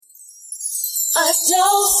A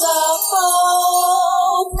dose of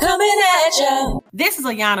hope coming at you. This is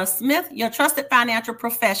Ayanna Smith, your trusted financial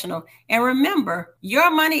professional. And remember, your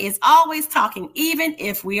money is always talking, even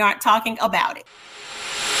if we aren't talking about it.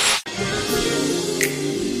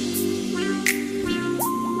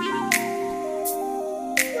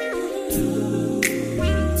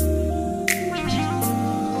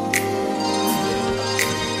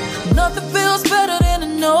 Nothing feels better than to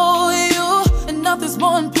know you, and nothing's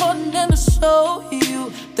more important than to show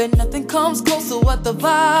you that nothing comes close to what the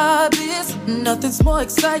vibe is. Nothing's more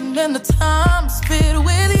exciting than the time spent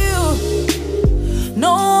with you.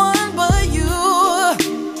 No one but you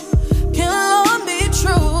can love me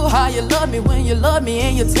true. How you love me when you love me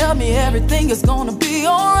and you tell me everything is gonna be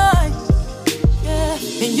alright. Yeah,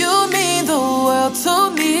 and you mean the world to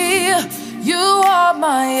me. You are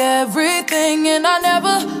my everything, and I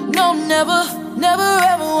never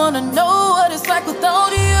ever wanna know what it's like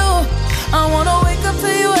without you. I wanna wake up to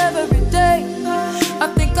you every day. I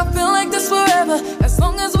think I feel like this forever, as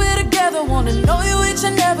long as we're together. Wanna know you each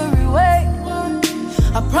and every way.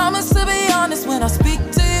 I promise to be honest when I speak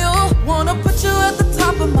to you. Wanna put you at the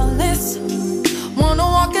top of my list. Wanna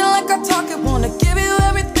walk it like I talk it. Wanna give you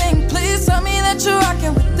everything. Please tell me that you're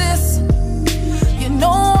rocking with this. You know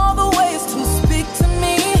all the ways to speak to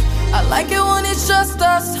me. I like it when it's just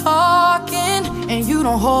us talking, and you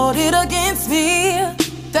don't hold it against me.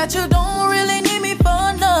 That you don't really need me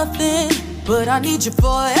for nothing, but I need you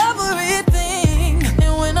for everything.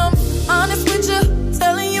 And when I'm honest with you,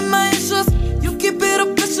 telling you my issues, you keep it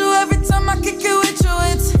official every time I kick it with you.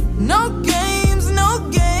 It's no games,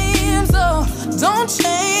 oh. Don't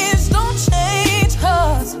change,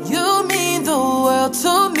 cause you mean the world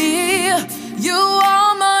to me. You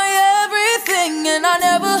are my everything, and I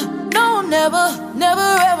never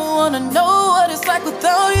ever wanna know what it's like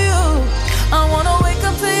without you. I wanna wake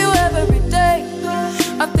up to you every day.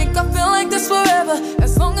 I think I feel like this forever,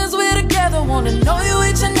 as long as we're together. Wanna know you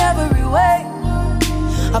each and every way.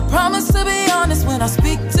 I promise to be honest when I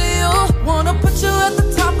speak to you. Wanna put you at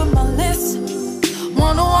the top of my list.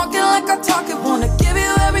 Wanna walk it like I talk it. Wanna give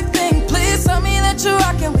you everything. Please tell me that you're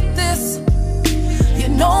rocking with this. You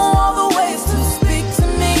know all the ways to speak to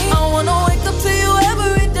me. I wanna wake up to you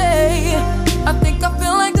every day. I think I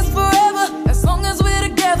feel like this forever, as long as we're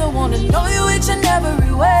together. Wanna know you each and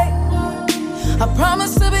every way. I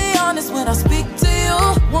promise to be honest when I speak to you.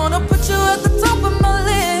 Wanna put you at the top of my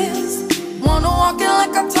list. Wanna walk it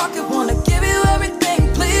like I talk it. Wanna give you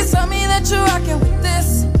everything. Please tell me that you're rocking with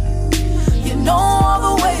this. You know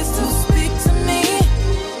all the ways to speak to me.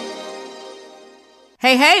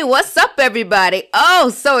 Hey, what's up, everybody? Oh,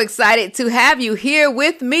 so excited to have you here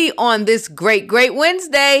with me on this great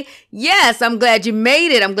Wednesday. Yes, I'm glad you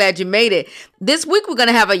made it. This week, we're going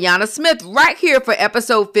to have Ayanna Smith right here for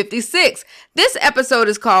episode 56. This episode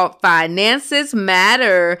is called Finances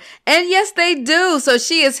Matter. And yes, they do. So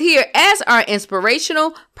she is here as our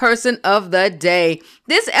inspirational person of the day.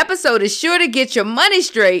 This episode is sure to get your money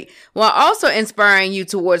straight while also inspiring you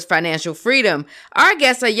towards financial freedom. Our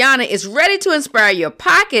guest Ayanna is ready to inspire your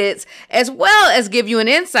pockets as well as give you an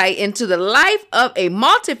insight into the life of a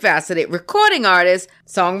multifaceted recording artist,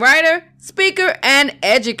 songwriter, speaker, and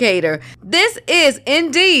educator. This is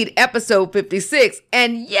indeed episode 56.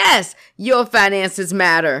 And yes, your finances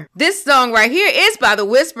matter. This song right here is by The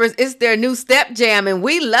Whispers. It's their new step jam, and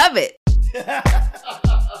we love it.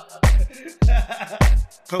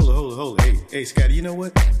 Hold it. Hey, Scotty, you know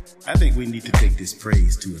what? I think we need to take this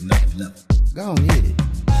praise to another level. Go on, hit it.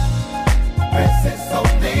 Praise His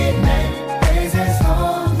holy name. Praise His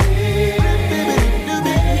holy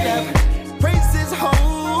name. Praise His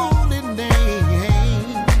holy name.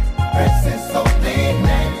 Praise His holy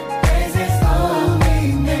name. Praise His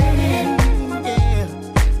holy name. Yeah.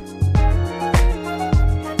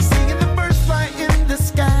 Singing the birds fly in the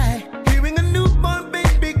sky, hearing a newborn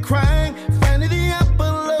baby crying, finding the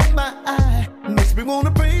apple of my eye, makes me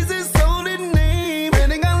wanna praise His holy name.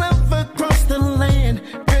 Spreading our love across the land,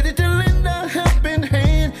 ready to lend a helping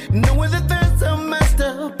hand. No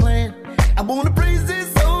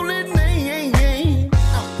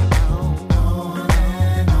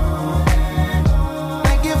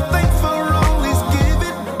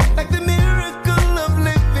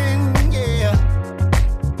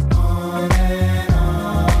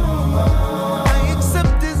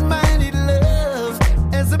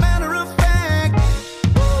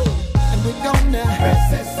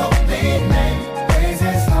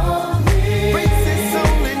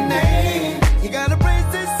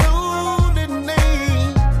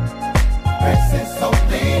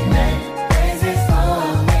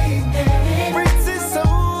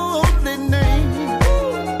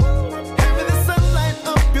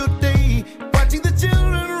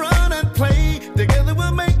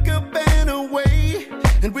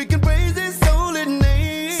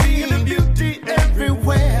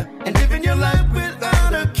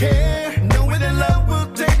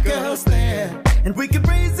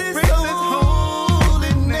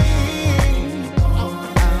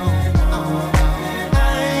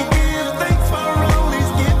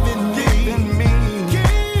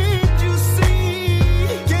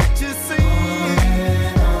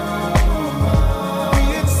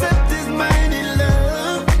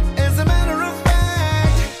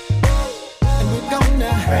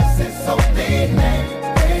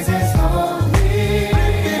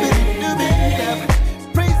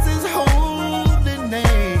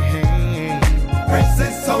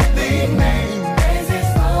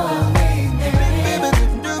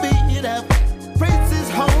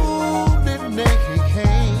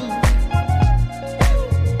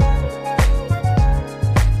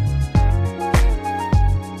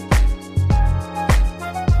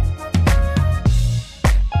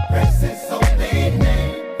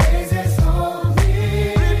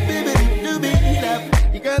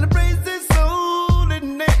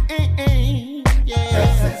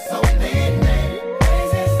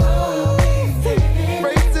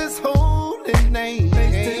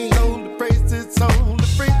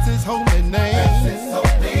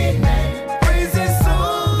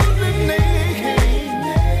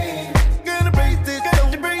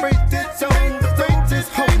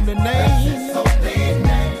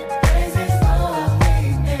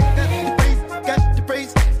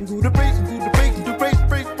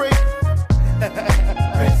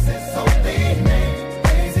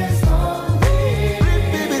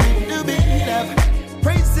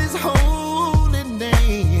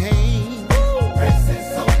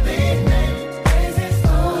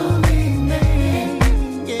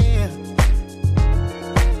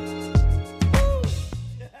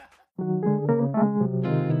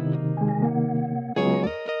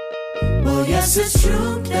Yes, it's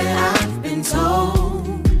true that I've been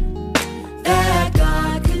told that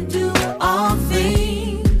God can do all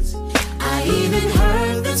things. I even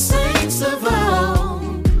heard the saints of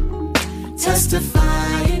old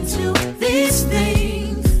testifying to these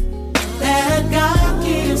things, that God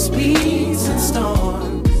gives peace in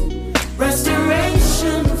storms,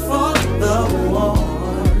 restoration for the war.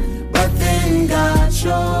 But then God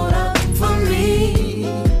showed up for me,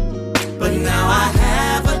 but now I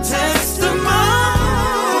have a testimony.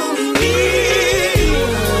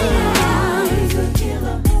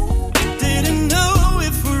 Didn't know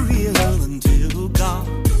it for real until God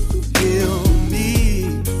healed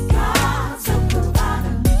me. God's a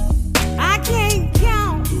provider. I can't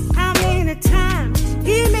count how many times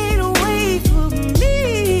He made a way for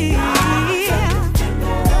me.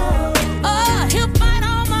 Oh, He'll fight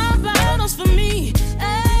all my battles for me.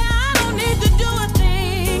 I don't need to do a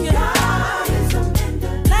thing. God is a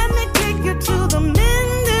mender. Let me take you to the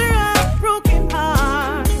mender of broken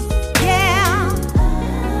hearts. Yeah.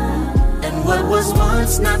 And what was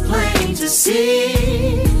once not plain to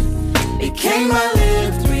see became my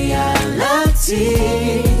lived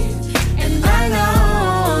reality. And I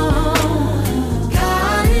know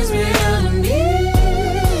God is real to me.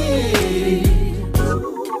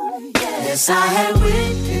 Yes, I had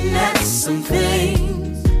witnessed some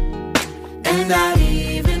things, and I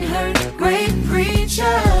even heard great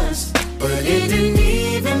preachers, but it didn't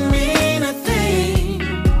even mean a thing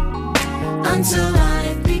until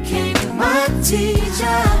life became my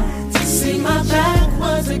teacher. To see my back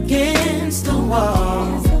was against the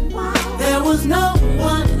wall. There was no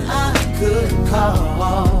one I could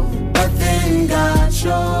call, but then God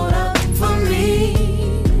showed up for me.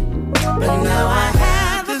 But now I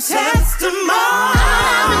have a testimony.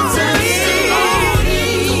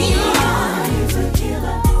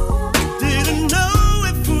 Didn't know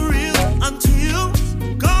it for real until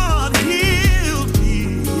God healed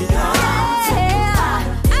me.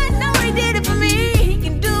 I know He did it for me. He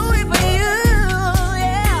can do it for you.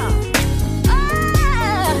 Yeah.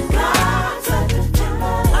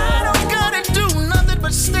 I don't gotta do nothing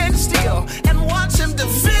but stand still and watch Him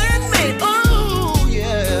defend me. Oh,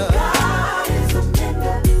 yeah.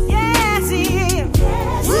 Yes, He is.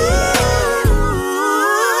 Ooh,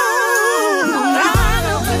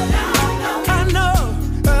 I know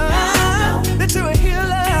that you're a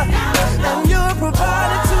healer and you're a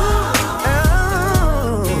provider too.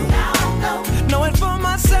 Knowing for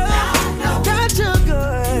myself that you're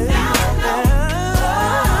good.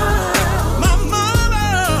 My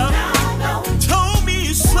mother told me,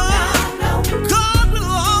 son, God will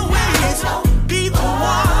always be the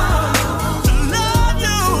one to love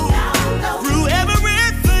you through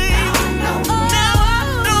everything. Now I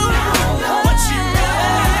know what you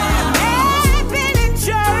I've been in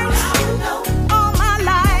church all my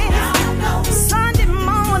life, Sunday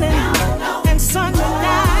morning and Sunday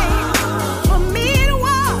night. For me it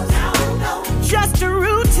was just a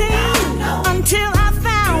routine until I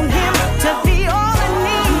found Him to be all I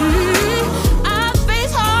need. I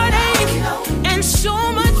face heartache and so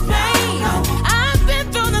much pain. I've been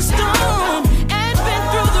through the storm and been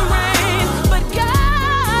through the rain, but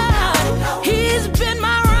God, He's been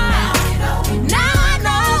my rock. Now I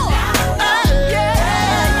know, yeah,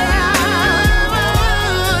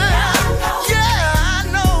 I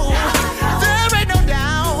know. There ain't no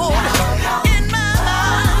doubt in my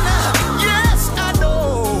mind. Yes, I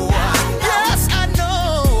know. Yes, I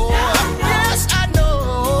know. Yes, I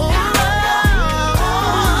know.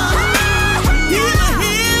 He's a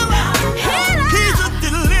healer. He's a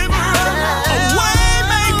deliverer. A way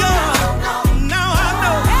maker. Now I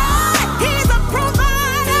know. He's a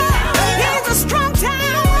provider. He's a strong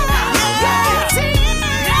tower. Yes, He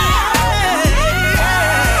is.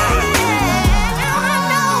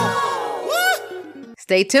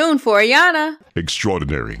 Stay tuned for Ayanna.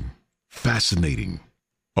 Extraordinary, fascinating,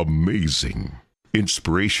 amazing,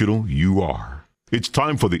 inspirational you are. It's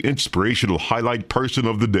time for the inspirational highlight person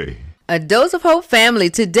of the day. A Dose of Hope family.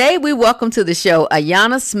 Today we welcome to the show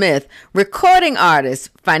Ayanna Smith, recording artist,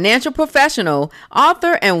 financial professional,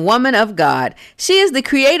 author, and woman of God. She is the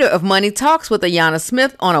creator of Money Talks with Ayanna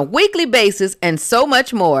Smith on a weekly basis and so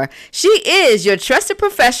much more. She is your trusted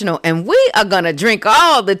professional, and we are going to drink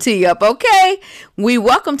all the tea up, okay? We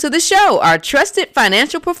welcome to the show our trusted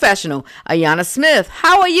financial professional, Ayanna Smith.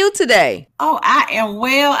 How are you today? Oh, I am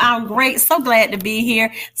well. I'm great. So glad to be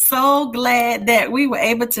here. So glad that we were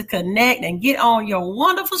able to connect and get on your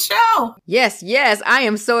wonderful show. Yes. I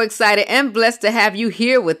am so excited and blessed to have you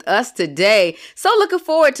here with us today. So looking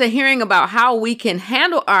forward to hearing about how we can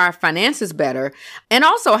handle our finances better and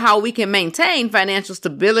also how we can maintain financial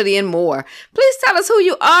stability and more. Please tell us who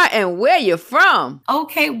you are and where you're from.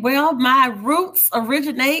 Okay, well, my roots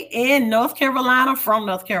originate in North Carolina, from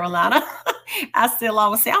North Carolina. I still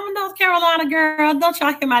always say, I'm a North Carolina girl. Don't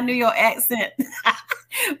y'all hear my New York accent?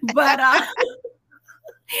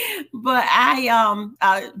 But I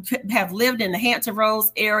have lived in the Hampton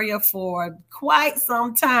Roads area for quite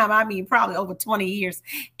some time. I mean, probably over 20 years.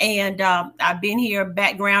 And I've been here.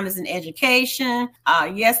 Background is in education.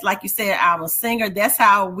 Yes, like you said, I'm a singer. That's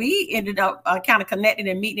how we ended up kind of connecting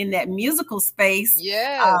and meeting in that musical space.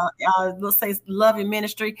 Yeah. Let's say love and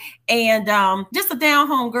ministry. And just a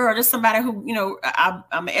down-home girl, just somebody who, I'm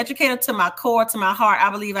an educator to my core, to my heart. I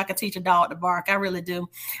believe I can teach a dog to bark. I really do.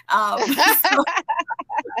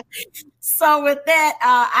 So with that,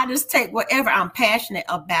 I just take whatever I'm passionate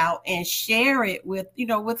about and share it with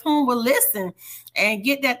whom will listen and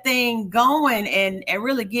get that thing going and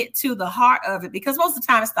really get to the heart of it. Because most of the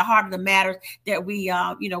time it's the heart of the matter that we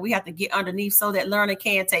have to get underneath so that learning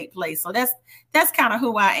can take place. So that's kind of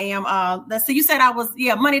who I am. So you said I was,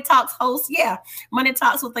 Money Talks host. Yeah. Money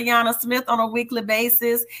Talks with Ayanna Smith on a weekly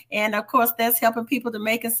basis. And of course, that's helping people to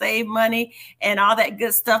make and save money and all that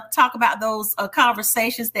good stuff. Talk about those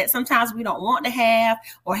conversations that sometimes we don't want to have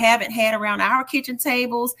or haven't had around our kitchen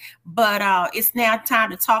tables. But it's now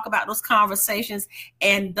time to talk about those conversations,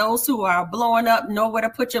 and those who are blowing up know where to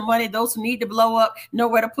put your money. Those who need to blow up know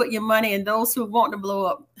where to put your money, and those who want to blow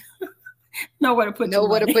up know where to put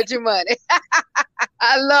your money.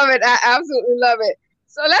 I love it. I absolutely love it.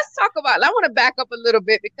 So let's talk about, I want to back up a little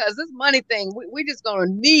bit because this money thing, we just going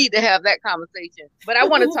to need to have that conversation. But I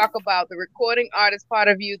want to talk about the recording artist part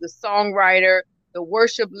of you, the songwriter, the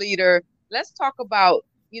worship leader. Let's talk about,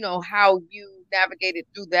 how you navigated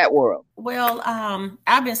through that world. Well,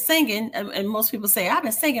 I've been singing, and most people say I've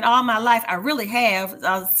been singing all my life. I really have,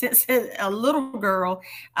 since a little girl,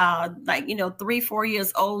 3-4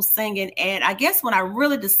 years old, singing. And I guess when I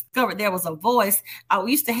really discovered there was a voice,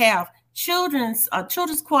 we used to have children's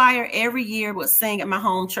choir every year would sing at my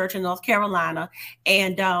home church in North Carolina,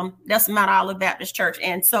 and that's Mount Olive Baptist Church.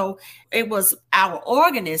 And so it was our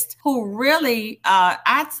organist who really,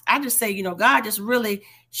 I just say, God just really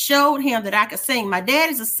showed him that I could sing. My dad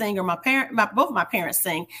is a singer. Both of my parents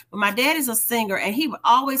sing, but my dad is a singer, and he would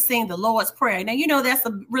always sing the Lord's Prayer. Now, that's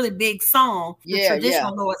a really big song, the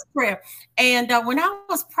traditional Lord's Prayer. And when I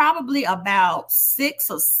was probably about 6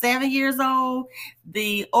 or 7 years old,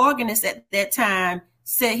 the organist at that time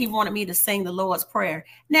said he wanted me to sing the Lord's Prayer.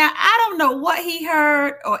 Now, I don't know what he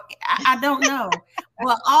heard, or I don't know.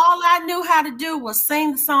 But all I knew how to do was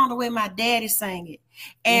sing the song the way my daddy sang it.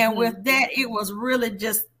 And with that, it was really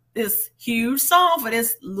just this huge song for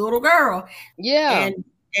this little girl. Yeah.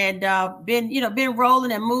 And been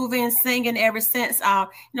rolling and moving, singing ever since, at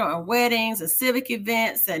weddings and civic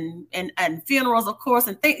events and funerals, of course,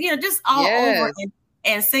 and things, just all over,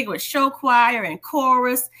 and sing with show choir and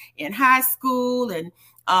chorus in high school, and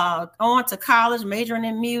on to college, majoring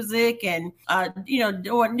in music, and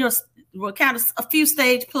doing kind of a few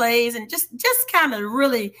stage plays, and just kind of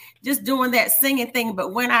really just doing that singing thing.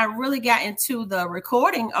 But when I really got into the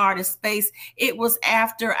recording artist space, it was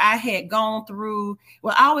after I had gone through,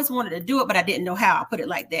 I always wanted to do it, but I didn't know how. I put it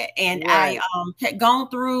like that. And I had gone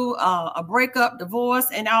through a breakup, divorce,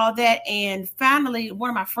 and all that. And finally, one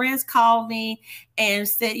of my friends called me and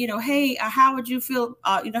said, hey, how would you feel?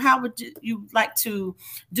 How would you like to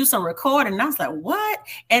do some recording? And I was like, what?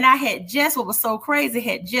 And I had what was so crazy,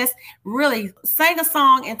 had just really sang a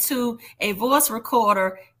song into a voice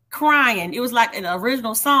recorder, crying. It was like an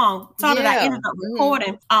original song. So that I ended up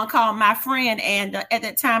recording, called My Friend. And at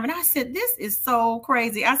that time, and I said, this is so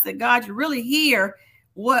crazy. I said, God, you really hear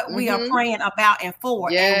what we are praying about and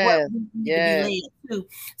for, and what we need to be led to.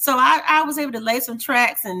 So I was able to lay some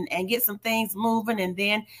tracks and get some things moving, and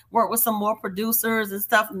then work with some more producers and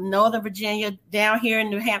stuff in Northern Virginia, down here in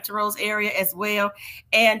New Hampton Roads area as well,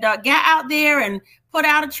 and got out there and put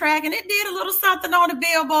out a track, and it did a little something on the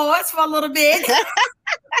billboards for a little bit.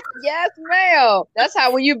 Yes, ma'am. That's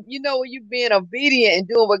how when you being obedient and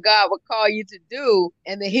doing what God would call you to do,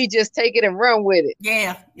 and then He just take it and run with it.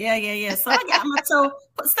 Yeah. So I got my toe,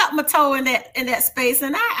 stuck my toe in that space,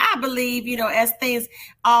 and I believe, as things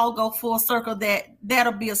all go full circle,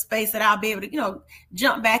 that'll be a space that I'll be able to,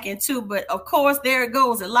 jump back into. But of course, there it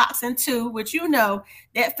goes. It locks into, which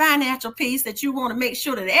that financial piece that you want to make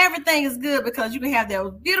sure that everything is good, because you can have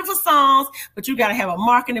those beautiful songs, but you got to have a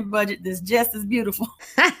marketing budget that's just as beautiful.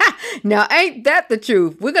 Now, ain't that the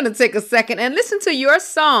truth? We're going to take a second and listen to your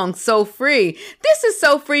song, So Free. This is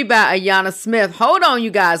So Free by Ayanna Smith. Hold on,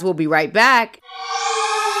 you guys. We'll be right back.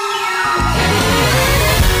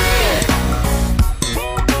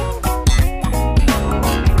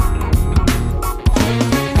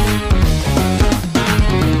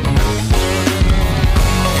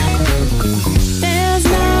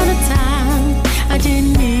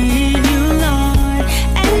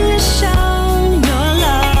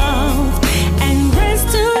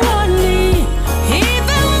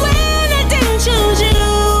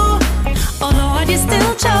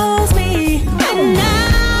 Chose me, and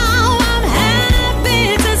now I'm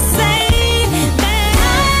happy to say that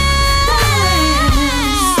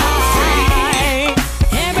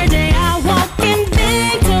every day I walk in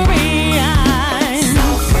victory. I'm so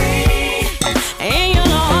free. In your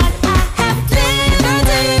Lord I have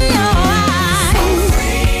liberty. I'm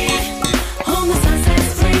free. Whom the sun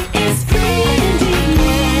sets free is free indeed.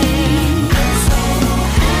 I'm so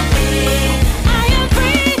happy. I am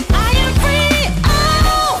free. I am free.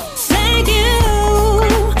 Thank you,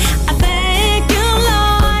 I thank you,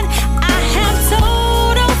 Lord. I have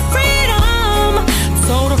total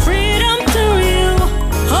freedom to you.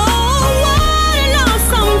 Oh, what an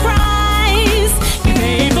awesome price you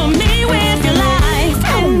paid for me with your life,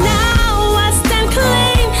 and now I stand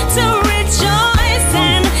claim to rejoice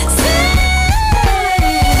and sing.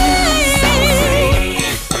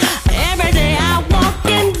 Every day I walk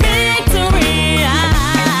in victory.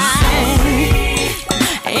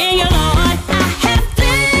 In your Lord I have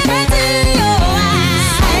liberty.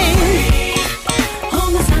 Whom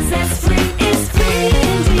the sun sets free is free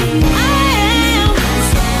indeed. I am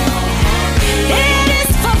so happy. It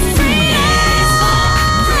is for freedom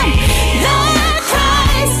that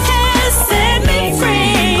Christ has set me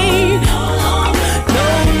free. No longer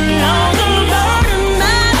burdened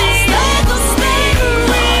by the struggles that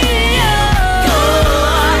we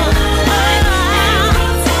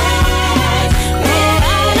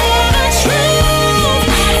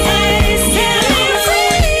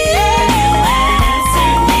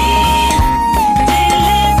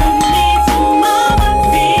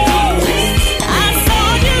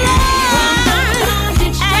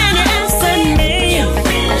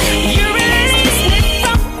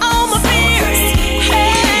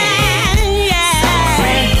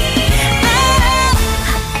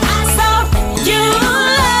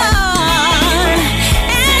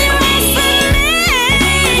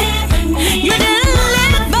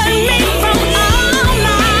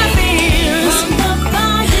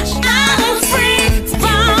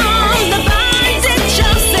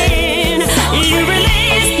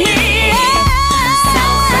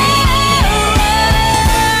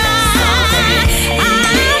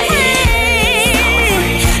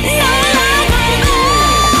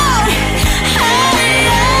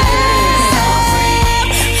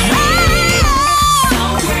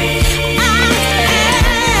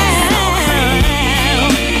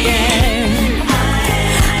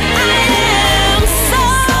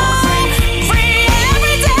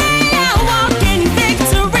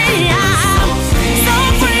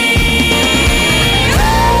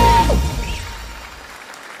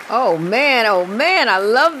Oh man, I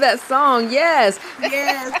love that song. Yes.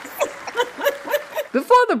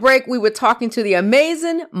 Before the break, we were talking to the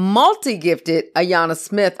amazing, multi-gifted Ayanna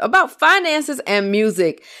Smith about finances and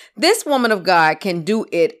music. This woman of God can do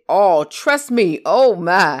it all. Trust me. Oh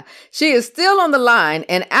my. She is still on the line.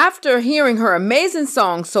 And after hearing her amazing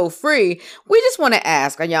song, So Free, we just want to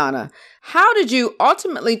ask Ayanna, how did you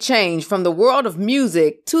ultimately change from the world of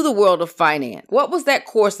music to the world of finance? What was that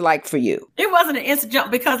course like for you? It wasn't an instant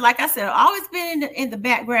jump because, like I said, I've always been in the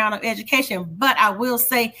background of education. But I will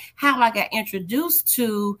say how I got introduced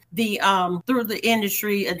to the through the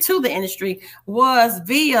industry and to the industry was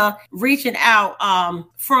via reaching out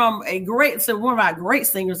from one of our great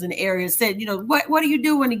singers in the area. Said, what do you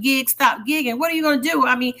do when the gigs stop gigging? What are you going to do?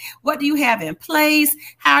 I mean, what do you have in place?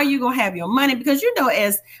 How are you going to have your money? Because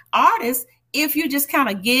as artists, if you're just kind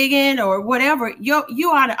of gigging or whatever, you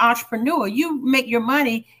are an entrepreneur. You make your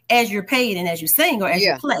money as you're paid and as you sing or as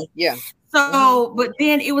you play. Yeah. So, but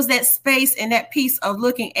then it was that space and that piece of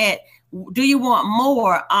looking at Do you want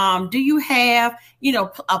more? Do you have,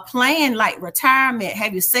 a plan like retirement?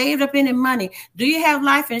 Have you saved up any money? Do you have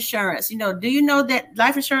life insurance? Do you know that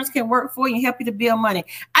life insurance can work for you and help you to build money?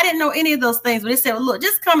 I didn't know any of those things, but they said, well, look,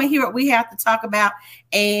 just come and hear what we have to talk about.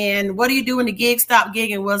 And what do you do when the gig stop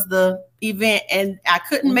gigging was the event, and I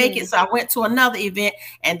couldn't make it. So I went to another event,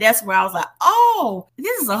 and that's where I was like, oh,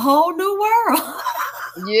 this is a whole new world.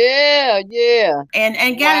 Yeah.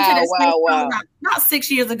 And got into this space about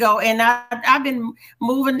 6 years ago. And I've been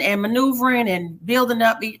moving and maneuvering and building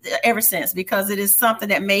up ever since, because it is something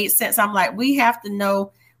that made sense. I'm like, we have to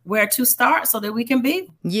know where to start so that we can be.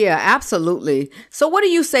 Yeah, absolutely. So what do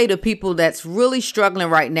you say to people that's really struggling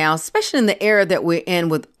right now, especially in the era that we're in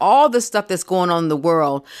with all the stuff that's going on in the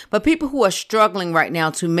world, but people who are struggling right now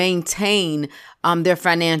to maintain their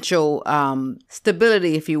financial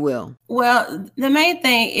stability, if you will? Well, the main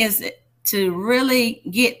thing is to really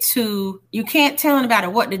get to, you can't tell anybody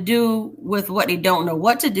what to do with what they don't know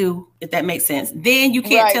what to do, if that makes sense. Then you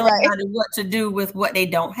can't tell anybody what to do with what they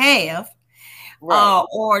don't have. Right.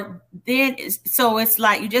 So it's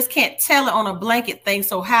like you just can't tell it on a blanket thing.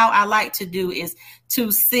 So how I like to do is to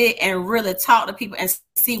sit and really talk to people and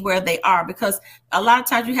see where they are, because a lot of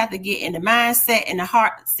times you have to get in the mindset and the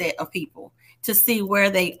heart set of people to see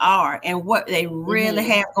where they are and what they really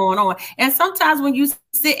have going on. And sometimes when you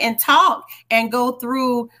sit and talk and go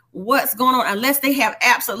through what's going on, unless they have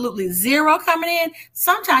absolutely zero coming in,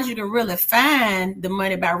 sometimes you can really find the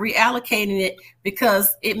money by reallocating it,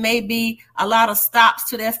 because it may be a lot of stops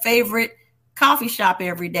to their favorite coffee shop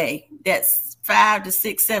every day. That's $5 to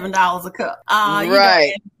 $6, $7 a cup.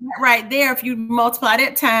 Right there, if you multiply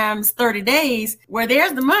that times 30 days, where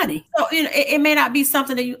there's the money. So it may not be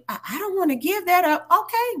something that I don't want to give that up.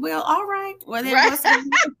 Okay, well, all right. Well, then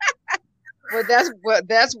well,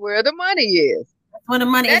 that's where the money is. When the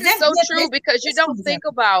money is so true, because you don't think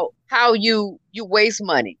about how you waste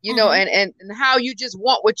money, and how you just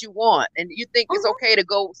want what you want, and you think it's okay to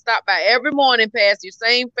go stop by every morning past your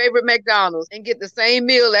same favorite McDonald's and get the same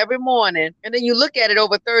meal every morning, and then you look at it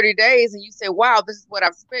over 30 days and you say, wow, this is what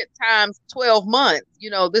I've spent times 12 months.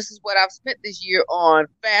 This is what I've spent this year on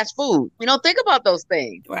fast food. Think about those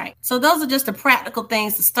things. Right. So those are just the practical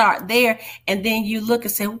things to start there, and then you look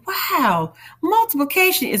and say, wow,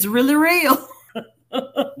 multiplication is really real.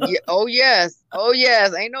 Yeah, oh yes,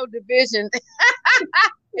 ain't no division.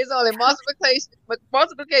 It's only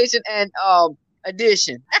multiplication and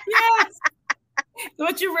addition. Yes.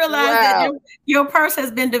 Don't you realize that your purse has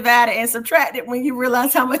been divided and subtracted when you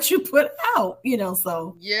realize how much you put out,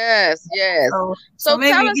 so. Yes. So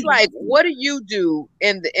tell us, what do you do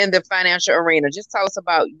in the financial arena? Just tell us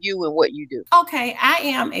about you and what you do. Okay, I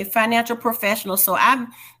am a financial professional, so I'm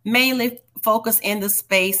mainly focus in the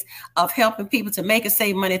space of helping people to make and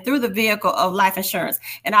save money through the vehicle of life insurance.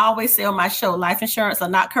 And I always say on my show, life insurance are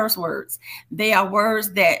not curse words. They are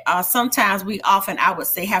words that sometimes I would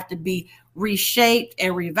say, have to be reshaped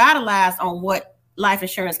and revitalized on what life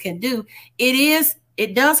insurance can do.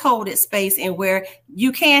 It does hold its space in where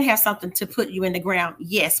you can have something to put you in the ground.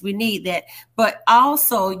 Yes, we need that. But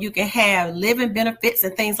also you can have living benefits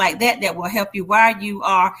and things like that will help you while you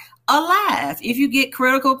are alive. If you get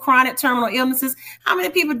critical, chronic, terminal illnesses, how many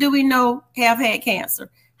people do we know have had cancer?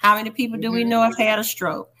 How many people do we know have had a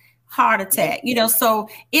stroke, heart attack? So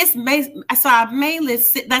I mainly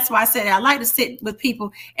sit. That's why I said I like to sit with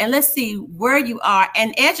people and let's see where you are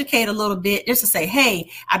and educate a little bit, just to say, hey,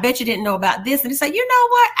 I bet you didn't know about this. And they say, you know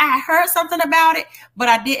what? I heard something about it, but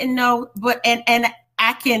I didn't know. And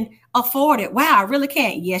I can afford it. Wow, I really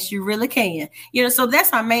can. Yes, you really can. So that's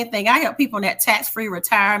my main thing. I help people in that tax-free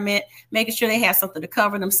retirement, making sure they have something to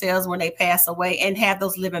cover themselves when they pass away and have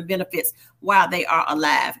those living benefits while they are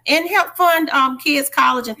alive, and help fund kids'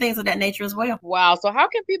 college and things of that nature as well. Wow. So how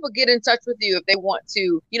can people get in touch with you if they want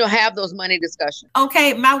to, have those money discussions?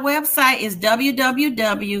 Okay. My website is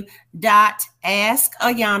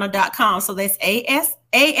www.askayanna.com. So that's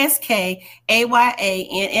ASKAYANNA,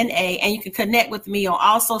 and you can connect with me on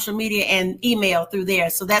all social media and email through there.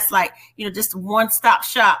 So that's just one-stop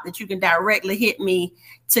shop that you can directly hit me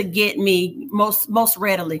to get me most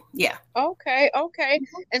readily. Yeah. Okay.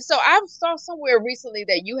 And so I saw somewhere recently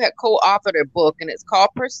that you had co-authored a book, and it's called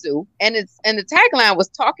Pursue, and the tagline was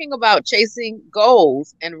talking about chasing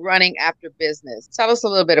goals and running after business. Tell us a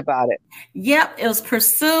little bit about it. Yep, it was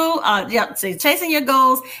Pursue. So chasing your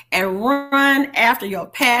goals and run after your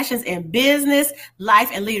passions in business, life,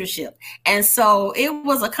 and leadership. And so it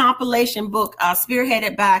was a compilation book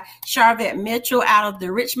spearheaded by Charvette Mitchell out of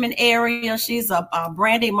the Richmond area. She's a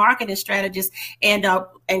brand branding, marketing strategist, and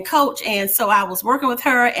coach. And so I was working with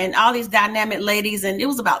her and all these dynamic ladies, and it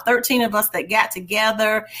was about 13 of us that got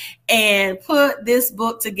together and put this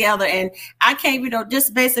book together. And I came,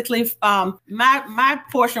 just basically my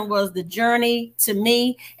portion was the journey to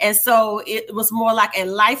me. And so it was more like a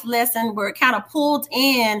life lesson where it kind of pulled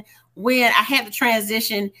in when I had to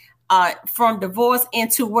transition from divorce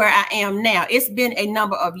into where I am now. It's been a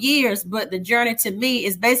number of years, but the journey to me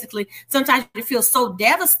is basically sometimes you feel so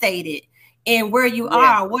devastated in where you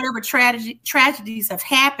are, whatever tragedies have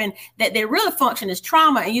happened, that they really function as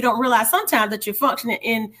trauma. And you don't realize sometimes that you're functioning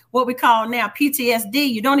in what we call now PTSD.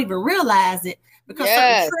 You don't even realize it because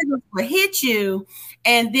certain triggers will hit you.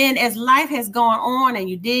 And then as life has gone on and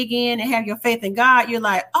you dig in and have your faith in God, you're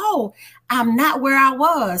like, oh, I'm not where I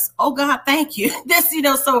was. Oh God, thank you. This,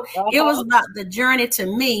 so it was about the journey to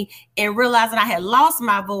me and realizing I had lost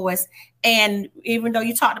my voice. And even though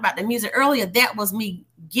you talked about the music earlier, that was me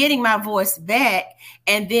getting my voice back.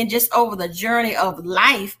 And then just over the journey of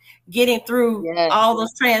life, getting through all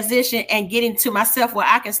those transitions and getting to myself where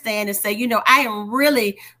I can stand and say, I am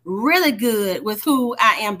really, really good with who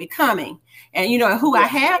I am becoming. And who I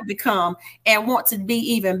have become and want to be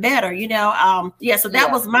even better, so that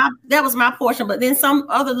was my portion. But then some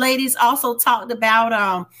other ladies also talked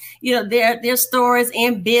about their stories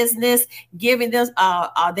in business, giving them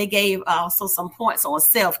they gave also some points on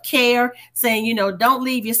self-care, saying don't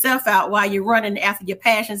leave yourself out while you're running after your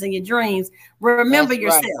passions and your dreams. Remember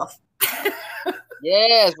yourself.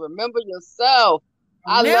 Yes, remember yourself.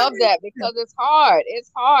 I love that because it's hard.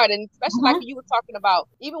 It's hard. And especially like you were talking about,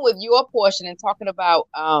 even with your portion and talking about,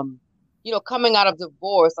 coming out of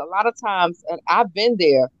divorce, a lot of times, and I've been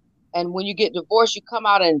there, and when you get divorced, you come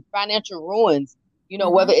out in financial ruins,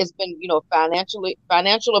 whether it's been,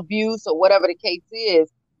 financial abuse or whatever the case is,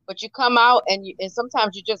 but you come out and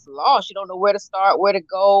sometimes you're just lost. You don't know where to start, where to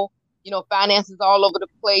go, finances all over the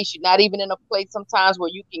place. You're not even in a place sometimes where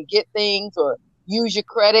you can get things or use your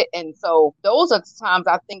credit. And so those are the times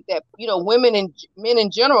I think that, women and men in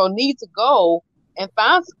general need to go and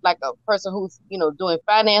find like a person who's, doing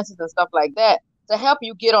finances and stuff like that to help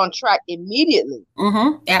you get on track immediately.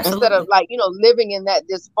 Absolutely. Instead of living in that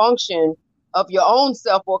dysfunction of your own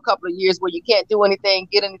self for a couple of years where you can't do anything,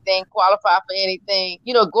 get anything, qualify for anything,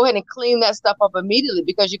 go ahead and clean that stuff up immediately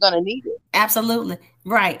because you're going to need it. Absolutely.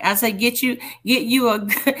 Right. I say, if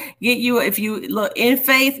you look in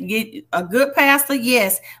faith, get a good pastor.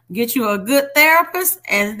 Yes. Get you a good therapist.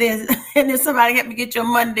 And then somebody help me get your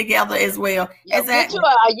money together as well. Exactly. Get you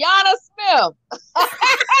a Ayanna Smith.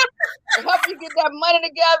 Help you get that money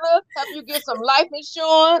together. Help you get some life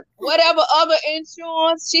insurance, whatever other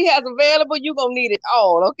insurance she has available. You're going to need it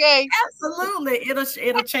all. Okay. Absolutely.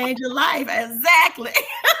 It'll change your life. Exactly.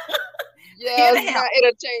 Yes,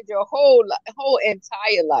 it'll change your whole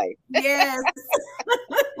entire life. Yes.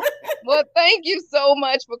 Well, thank you so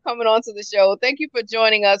much for coming on to the show. Thank you for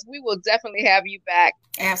joining us. We will definitely have you back.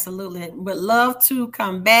 Absolutely. Would love to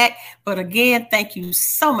come back. But again, thank you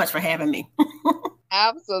so much for having me.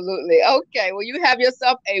 Absolutely. Okay. Well, you have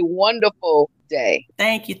yourself a wonderful day.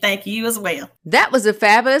 Thank you. Thank you. You as well. That was the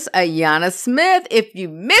fabulous Ayanna Smith. If you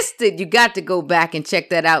missed it, you got to go back and check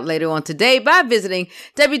that out later on today by visiting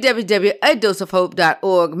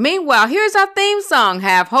www.adoseofhope.org. Meanwhile, here's our theme song,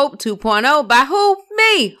 Have Hope 2.0 by who?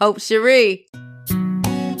 Me, Hope Cherie.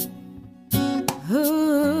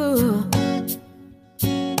 Ooh.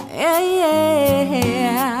 Yeah.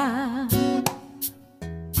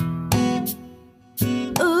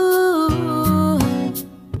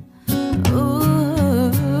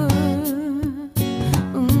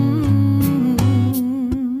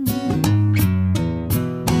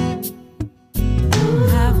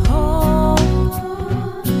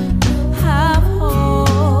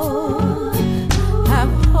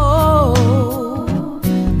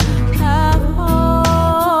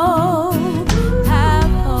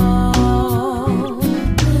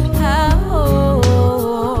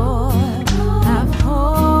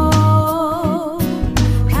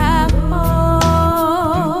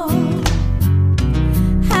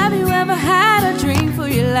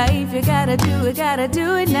 Gotta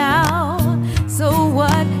do it now. So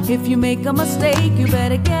what if you make a mistake? You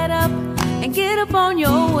better get up and get up on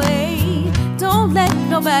your way. Don't let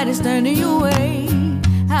nobody stand in your way.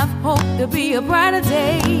 Have hope to be a brighter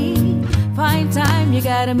day. Find time, you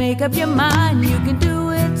gotta make up your mind. You can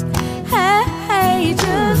do it. Hey, hey,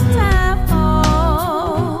 just have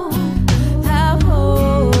hope. Have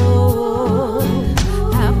hope.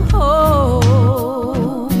 Have hope.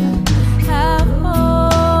 Have hope.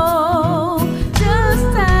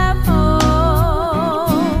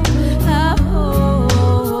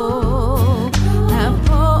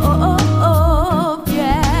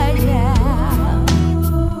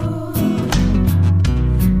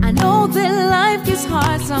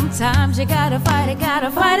 Sometimes you gotta fight it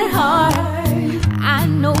hard. I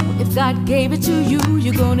know if God gave it to you,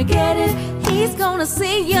 you're gonna get it. He's gonna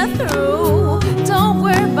see you through. Don't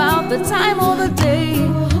worry about the time or the day.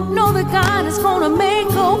 Know that God is gonna make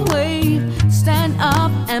a way. Stand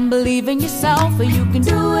up and believe in yourself, or you can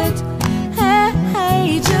do it. Hey,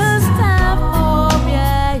 hey, just have hope,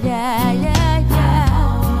 yeah, yeah, yeah,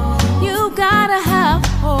 yeah. You gotta have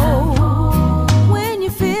hope when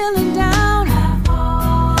you're feeling down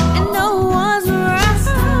and no one's around.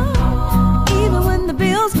 Even when the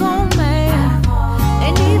bills go mad,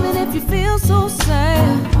 and even if you feel so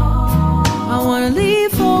sad, I wanna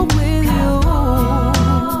leave hope with you.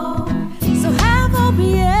 So have hope,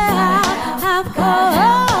 yeah, have hope.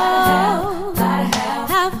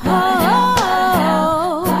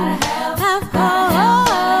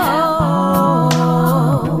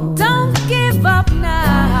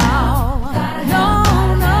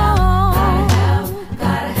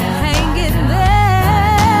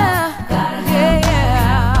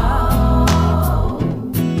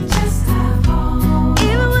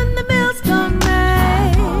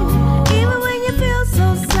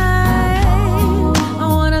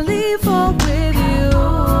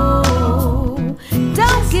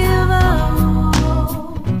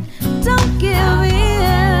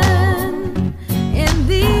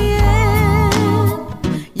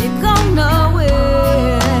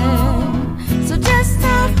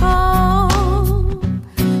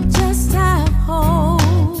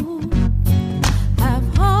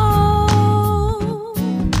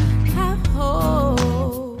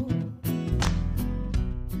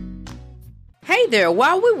 There,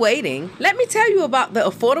 while we're waiting, let me tell you about the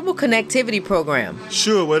Affordable Connectivity Program.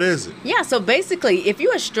 Sure, what is it? Yeah, so basically, if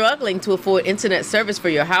you are struggling to afford internet service for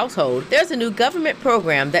your household, there's a new government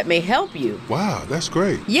program that may help you. Wow, that's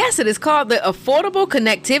great. Yes, it is called the Affordable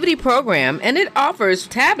Connectivity Program, and it offers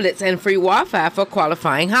tablets and free Wi-Fi for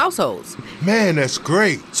qualifying households. Man, that's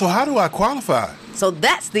great. So how do I qualify? So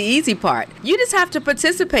that's the easy part. You just have to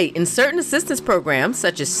participate in certain assistance programs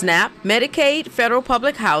such as SNAP, Medicaid, Federal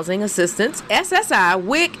Public Housing Assistance, SSI,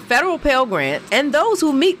 WIC, Federal Pell Grant, and those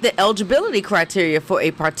who meet the eligibility criteria for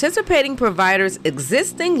a participating provider's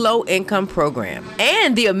existing low-income program.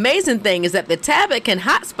 And the amazing thing is that the tablet can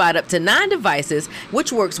hotspot up to 9 devices,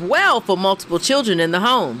 which works well for multiple children in the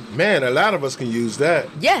home. Man, a lot of us can use that.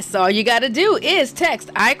 Yes, all you got to do is text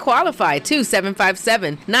I qualify to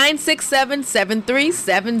 757-967-7370,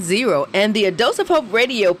 and the A Dose of Hope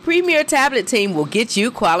Radio Premier Tablet Team will get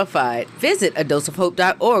you qualified. Visit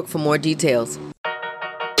adoseofhope.org for more details.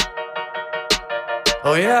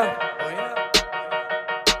 Oh yeah.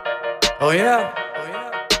 Oh yeah.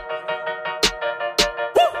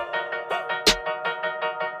 Woo!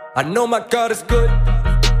 I know my God is good.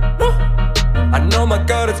 Woo! I know my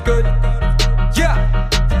God is good. Yeah.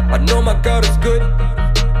 I know my God is good.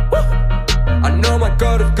 Woo! I know my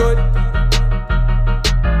God is good.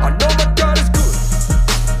 I know my God is good.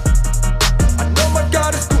 I know my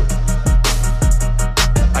God is good.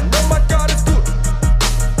 I know my God is good.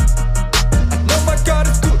 I know my God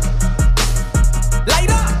is good. Light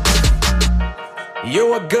up!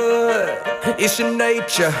 You are good. It's your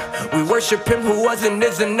nature. We worship Him who was and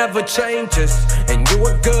is and never changes. And you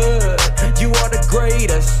are good. You are the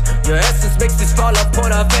greatest. Your essence makes us fall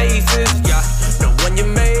upon our faces. Yeah, the one you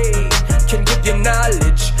made can give you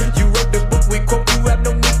knowledge. You wrote the book we quote. You have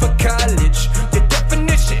no need for college. Your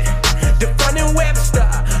definition, defining Webster.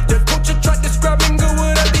 The culture tried describing good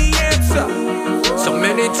without the answer. So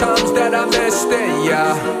many times that I messed it,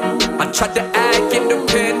 yeah. I tried to act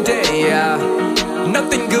independent, yeah.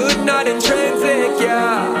 Nothing good, not intrinsic,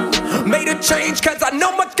 yeah. Made a change cause I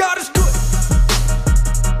know my God is good.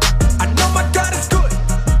 I know my God is good.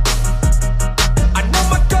 I know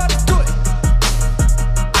my God is good.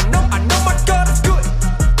 I know my God is good.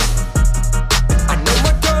 I know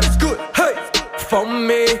my God is good. Hey, for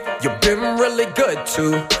me, you've been really good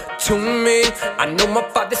to me. I know my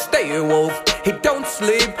Father stay woke. He don't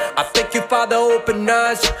sleep. I thank you, Father, open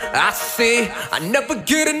eyes. I see. I never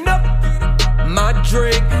get enough. My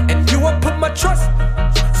drink, and you I put my trust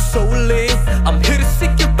solely. I'm here to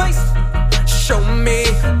seek your face. Show me,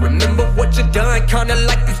 remember what you done, kinda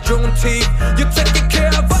like this Juneteenth. You're taking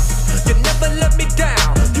care of us, you never let me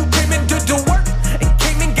down. You came and did the work, and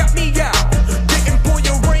came and got me out. Didn't pull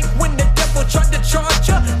your rank when the devil tried to charge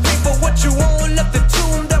you. Pay for what you own, left the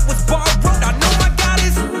tomb that was borrowed. I know my God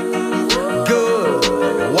is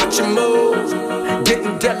good. Watch him move,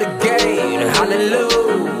 didn't delegate, hallelujah.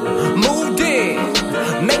 Moved in,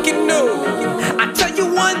 make it new. I tell you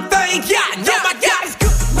one thing, yeah, I know my God is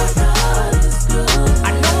good. I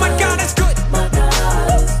know my God is good.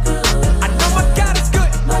 I know my God is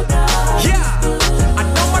good.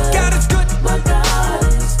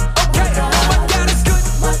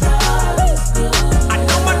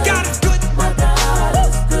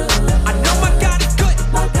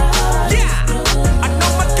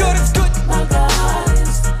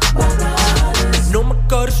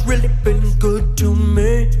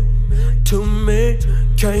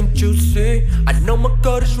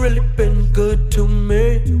 good to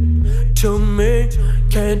me, to me.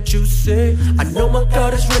 Can't you see? I know my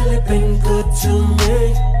God has really been good to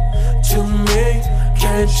me, to me.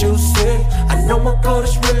 Can't you see? I know my God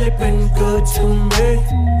has really been good to me,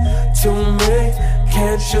 to me.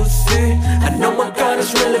 Can't you see? I know my God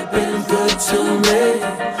has really been good to me,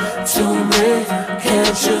 to me.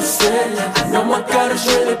 Can't you see? I know my God has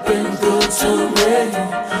really been good to me,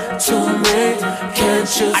 to me. Can't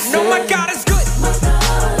you see? I know my God is good.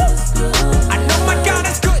 I know my God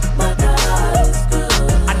is good.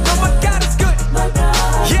 I know my God is good.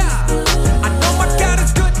 Yeah, I know my God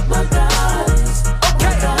is good.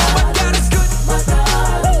 Okay, I know my God is good.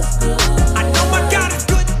 I know my God is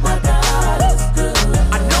good.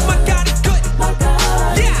 I know my God is good.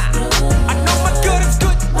 Yeah, I know my God is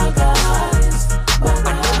good. I know my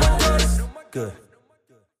God is good.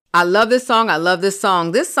 I love this song. I love this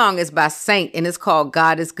song. This song is by Saint and it's called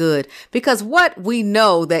God is Good, because what we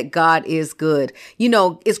know that God is good. You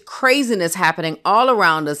know, it's craziness happening all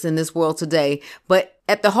around us in this world today, but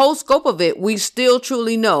at the whole scope of it, we still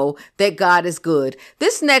truly know that God is good.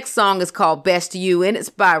 This next song is called Best You and it's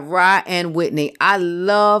by Rye and Whitney. I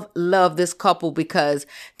love this couple because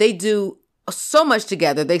they do so much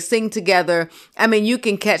together. They sing together. I mean, you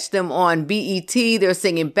can catch them on BET. They're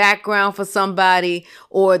singing background for somebody,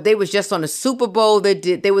 or they was just on the Super Bowl.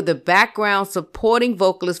 They were the background supporting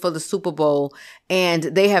vocalists for the Super Bowl, and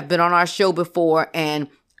they have been on our show before, and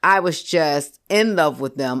I was just in love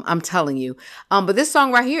with them. I'm telling you. But this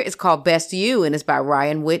song right here is called Best You, and it's by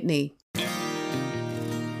Ryan Whitney.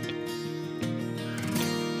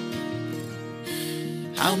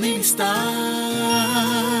 How many stars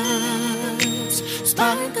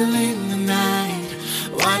sparkle in the night?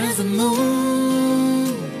 Why does the moon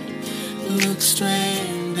look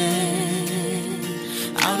stranded?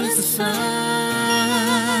 How does the sun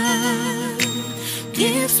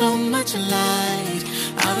give so much light?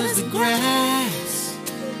 How does the grass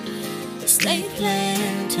stay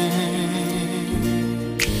planted?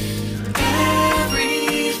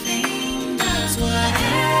 Everything does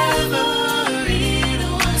whatever it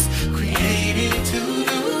was created to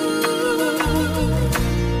do.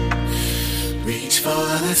 Reach for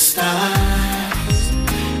the stars,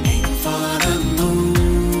 aim for the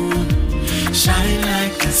moon, shine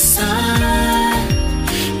like the sun,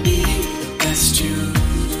 be the best you,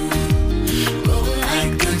 grow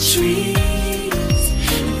like the trees,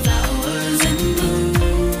 and flowers in bloom,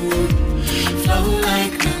 flow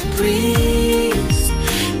like the breeze,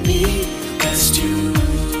 be the best you,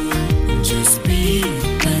 just be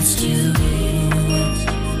the best you.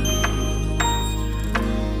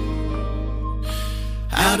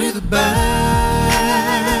 How do the birds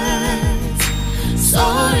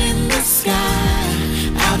soar in the sky?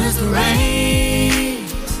 How does the rain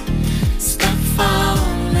stop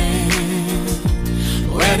falling?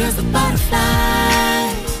 Where does the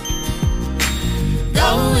butterfly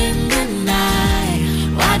go in the night?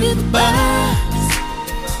 Why do the birds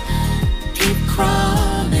keep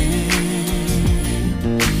crawling?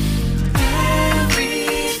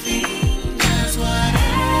 Everything does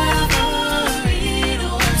whatever it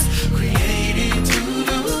was created to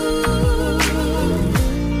do.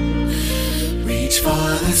 Reach for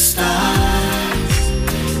the stars,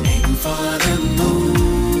 aim for the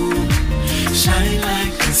moon, shine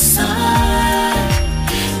like the sun,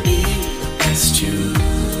 be the best you,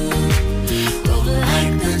 grow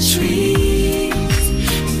like the trees,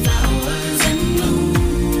 flowers in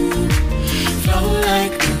bloom, flow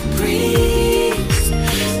like the breeze,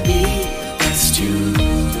 be the best you,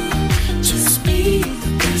 just be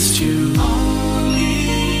the best you. Only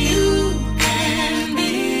you can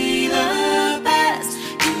be the best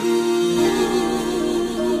you,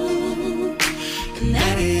 and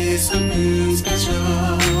that is something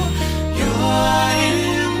special.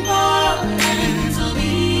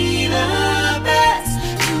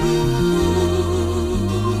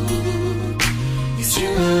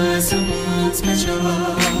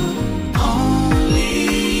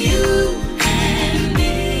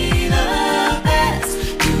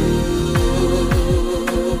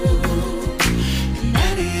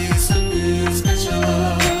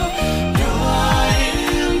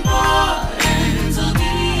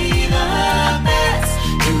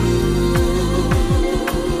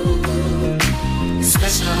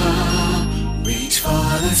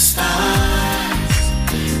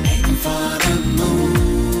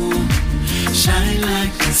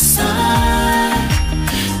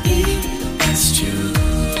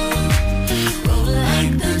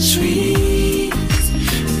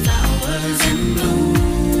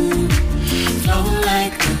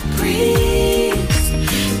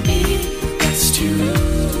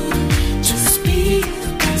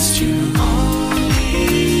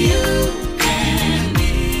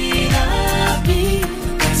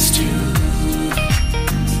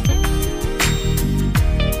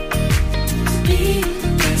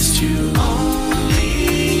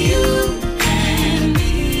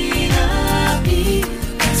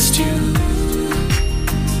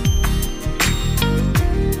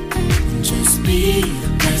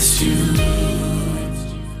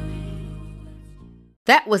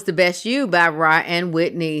 That was The Best You by Rye and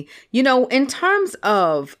Whitney. You know, in terms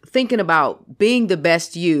of thinking about being the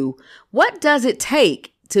best you, what does it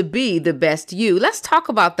take to be the best you? Let's talk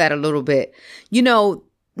about that a little bit. You know,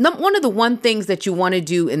 one of the things that you want to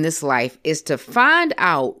do in this life is to find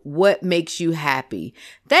out what makes you happy.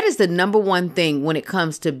 That is the number one thing when it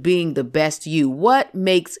comes to being the best you. What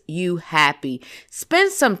makes you happy?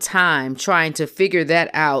 Spend some time trying to figure that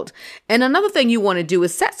out. And another thing you want to do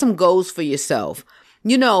is set some goals for yourself.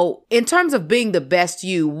 You know, in terms of being the best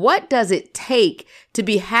you, what does it take to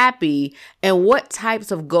be happy, and what types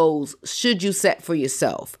of goals should you set for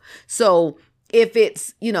yourself? So if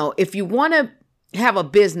it's, you know, if you want to have a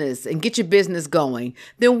business and get your business going,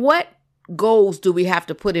 then what goals do we have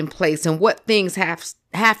to put in place, and what things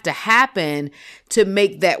have to happen to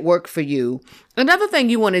make that work for you? Another thing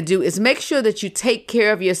you want to do is make sure that you take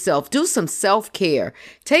care of yourself. Do some self-care.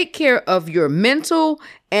 Take care of your mental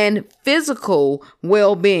and physical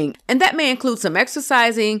well-being. And that may include some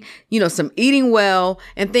exercising, you know, some eating well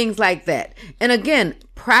and things like that. And again,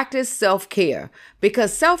 practice self-care,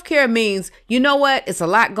 because self-care means, you know what? It's a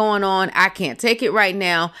lot going on. I can't take it right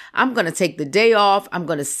now. I'm going to take the day off. I'm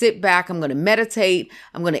going to sit back. I'm going to meditate.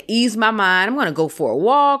 I'm going to ease my mind. I'm going to go for a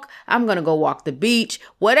walk. I'm going to go walk the beach.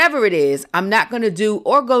 Whatever it is, I'm not going to do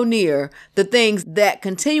or go near the things that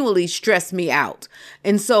continually stress me out.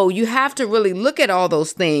 And so you have to really look at all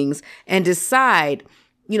those things and decide,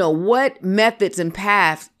 you know, what methods and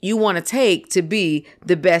paths you want to take to be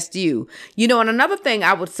the best you. You know, and another thing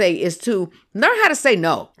I would say is to learn how to say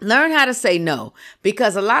no. Learn how to say no,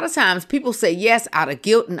 because a lot of times people say yes out of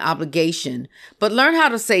guilt and obligation, but learn how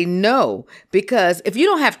to say no, because if you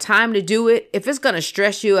don't have time to do it, if it's going to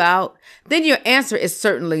stress you out, then your answer is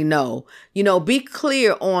certainly no. You know, be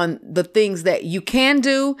clear on the things that you can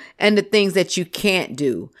do and the things that you can't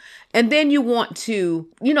do. And then you want to,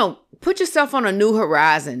 you know, put yourself on a new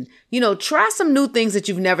horizon. You know, try some new things that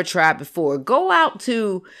you've never tried before. Go out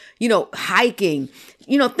to, you know, hiking.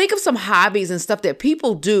 You know, think of some hobbies and stuff that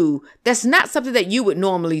people do that's not something that you would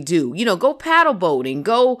normally do. You know, go paddle boating.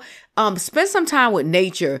 Go spend some time with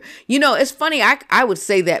nature. You know, it's funny. I would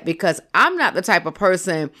say that because I'm not the type of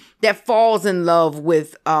person that falls in love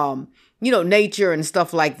with, you know, nature and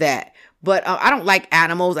stuff like that. But I don't like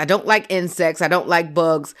animals. I don't like insects. I don't like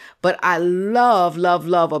bugs. But I love, love,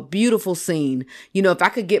 love a beautiful scene. You know, if I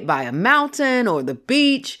could get by a mountain or the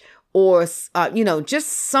beach or, you know, just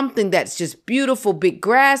something that's just beautiful, big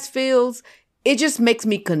grass fields, it just makes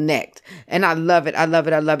me connect. And I love it. I love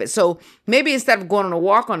it. I love it. So maybe instead of going on a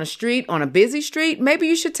walk on a street, on a busy street, maybe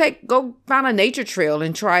you should go find a nature trail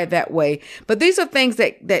and try it that way. But these are things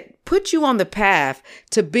that put you on the path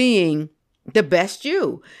to being the best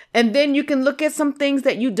you. And then you can look at some things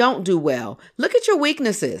that you don't do well. Look at your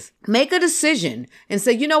weaknesses. Make a decision and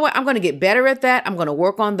say, you know what? I'm going to get better at that. I'm going to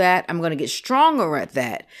work on that. I'm going to get stronger at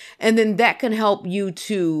that. And then that can help you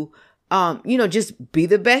to, you know, just be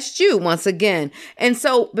the best you once again. And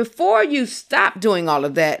so before you stop doing all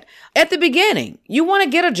of that, at the beginning, you want to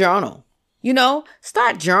get a journal. You know,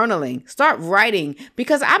 start journaling, start writing,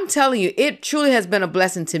 because I'm telling you, it truly has been a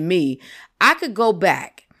blessing to me. I could go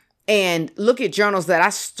back and look at journals that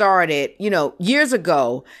I started, you know, years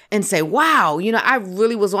ago and say, wow, you know, I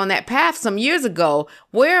really was on that path some years ago.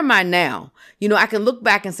 Where am I now? You know, I can look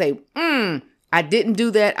back and say, I didn't do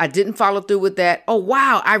that. I didn't follow through with that. Oh,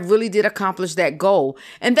 wow, I really did accomplish that goal.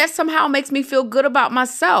 And that somehow makes me feel good about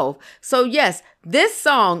myself. So yes, this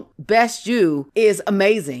song, Best You, is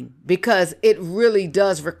amazing because it really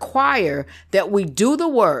does require that we do the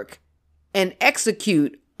work and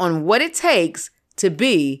execute on what it takes to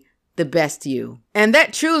be the best you. And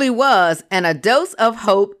that truly was a dose of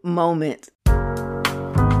hope moment.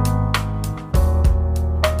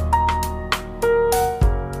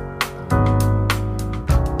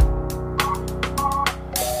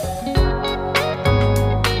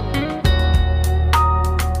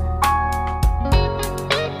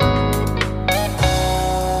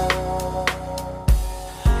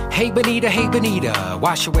 Hey Bonita,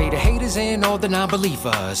 wash away the haters and all the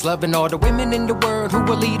non-believers. Loving all the women in the world who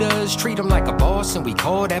are leaders. Treat them like a boss and we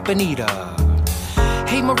call that Bonita.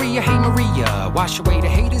 Hey Maria, wash away the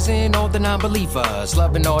haters and all the non-believers.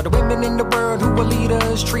 Loving all the women in the world who are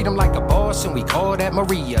leaders. Treat them like a boss and we call that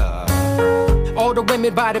Maria. All the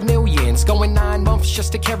women by the millions, going 9 months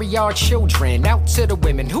just to carry our children. Out to the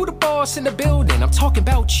women, who the boss in the building? I'm talking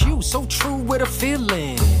about you, so true with a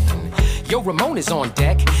feeling. Yo, Ramon is on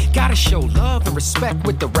deck. Gotta show love and respect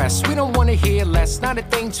with the rest. We don't wanna hear less, not a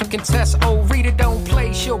thing to contest. Oh, Rita, don't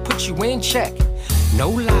play, she'll put you in check. No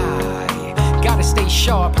lie. Gotta stay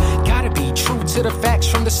sharp, gotta be true to the facts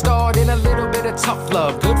from the start. And a little bit of tough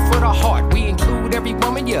love, good for the heart. We include every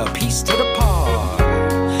woman, yeah, a piece to the part.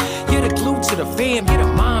 You're the glue to the fam, you're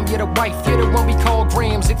the mom, you're the wife, you're the one we call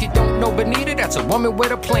Grams. If you don't know Benita, that's a woman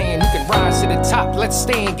with a plan who can rise to the top. Let's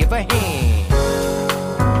stand, give a hand.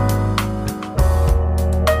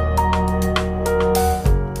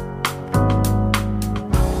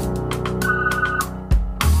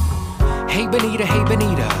 Hey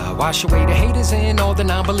Benita, wash away the haters and all the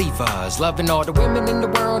non-believers. Loving all the women in the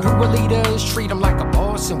world who are leaders. Treat them like a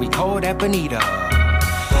boss and we call that Benita.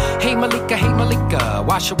 Hey Malika,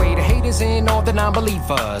 wash away the haters and all the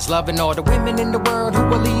non-believers. Loving all the women in the world who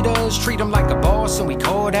are leaders. Treat them like a boss and we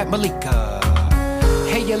call that Malika.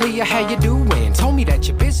 Hey Aaliyah, how you doing? Told me that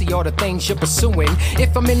you're busy, all the things you're pursuing.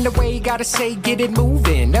 If I'm in the way, gotta say get it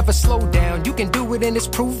moving. Never slow down, you can do it and it's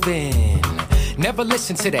proven. Never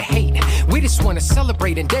listen to the hate. We just want to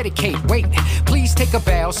celebrate and dedicate. Wait, please take a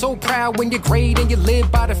bow. So proud when you're great and you live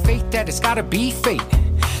by the faith that it's gotta be fate.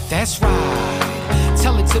 That's right.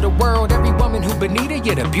 Tell it to the world, every woman who Benita,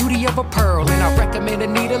 you're the beauty of a pearl. And I recommend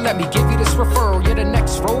Anita, let me give you this referral. You're the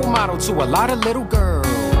next role model to a lot of little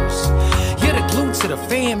girls. You're the glue to the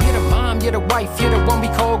fam, you're the mom, you're the wife, you're the one we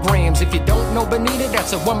call Grams. If you don't know Benita,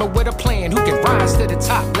 that's a woman with a plan who can rise to the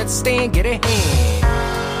top. Let's stand, get a hand.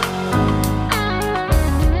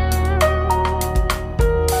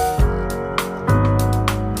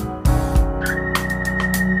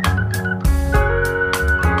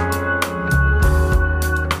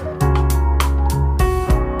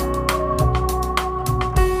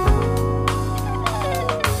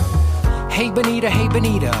 Hey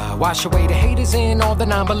Benita, wash away the haters and all the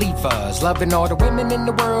non-believers. Loving all the women in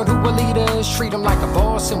the world who are leaders. Treat them like a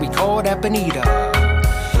boss and we call that Benita.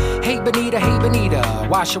 Hey Benita,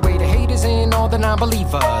 wash away the haters and all the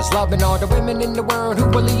non-believers. Loving all the women in the world who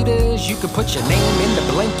are leaders. You can put your name in the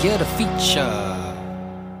blank, you're the feature.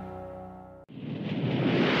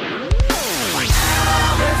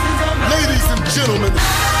 Ladies and gentlemen,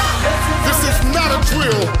 this is not a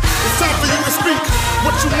drill. It's time for you to speak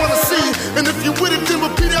what you want to see. And if you with it, then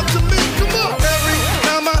repeat after me. Come on. Every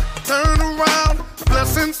time I turn around,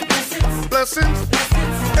 blessings, blessings.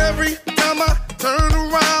 Every time I turn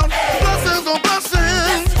around, blessings on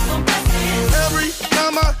blessings. Every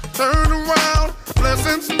time I turn around,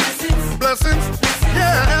 blessings, blessings.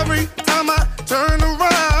 Yeah, every time I turn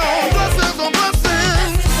around, blessings on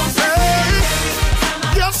blessings. Hey,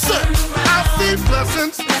 yes sir, I see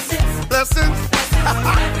blessings, blessings.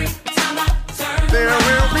 There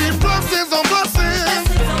will be blessings on blessings.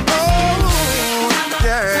 Oh,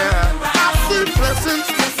 yeah. I see blessings,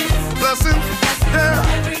 blessings. Yeah,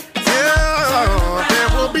 yeah. There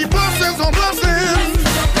will be blessings on blessings.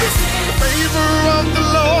 The favor of the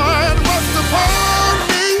Lord rests upon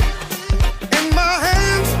me. In my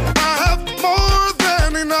hands, I have more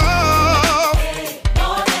than enough.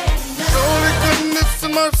 Surely goodness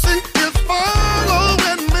and mercy is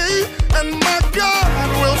following me, and my God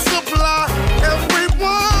will supply every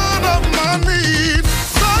one of my needs.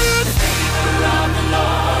 Say it. Around the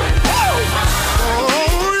Lord.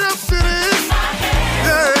 Oh, yes it is.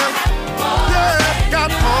 Yeah, yeah, got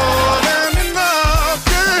more than enough.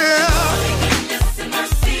 Yeah,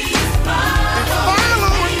 it's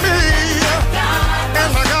following me, and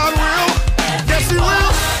my God will. Yes he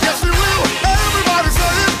will. Yes he will. Everybody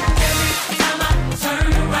say it.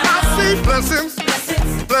 I see blessings,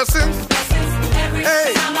 blessings.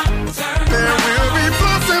 Hey. There will be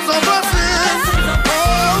blessings on blessings. Oh,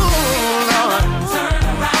 Lord.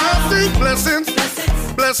 I see blessings,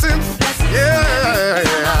 blessings. Yeah,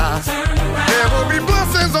 yeah. There will be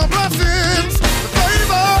blessings on blessings. The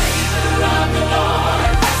favor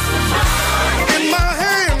in my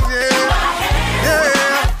hands, yeah.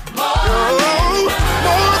 Yeah. Oh,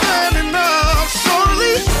 more than enough.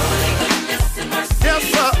 Surely, yes,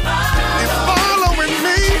 sir. It's following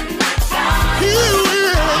me. He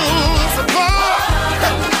will supply.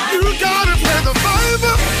 You gotta pay the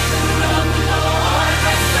favor.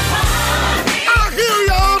 I hear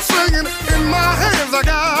y'all singing. In my hands I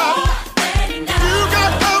got.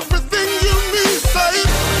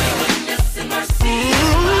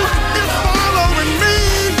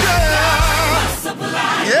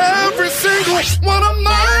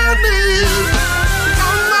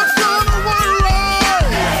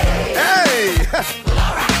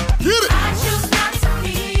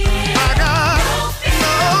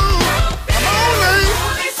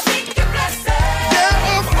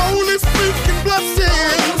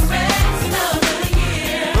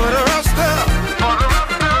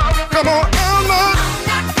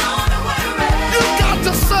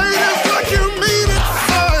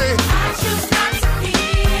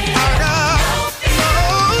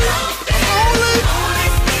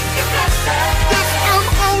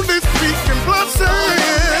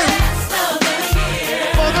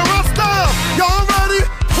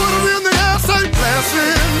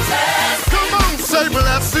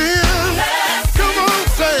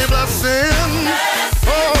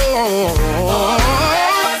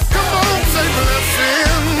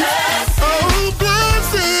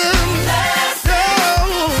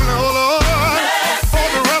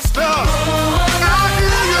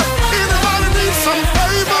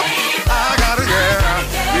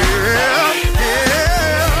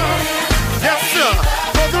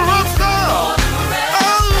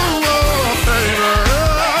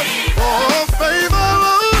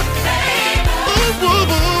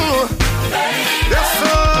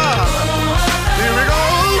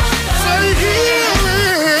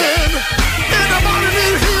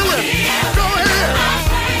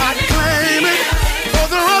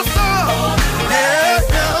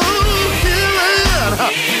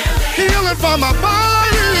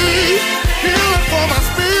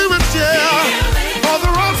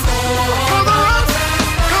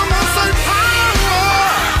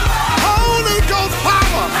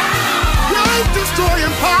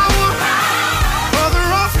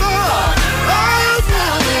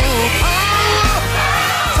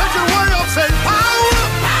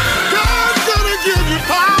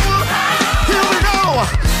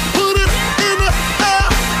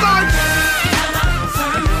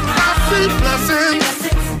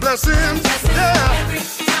 Yeah.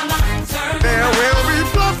 There will be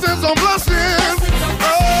blessings on blessings.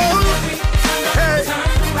 Oh, hey,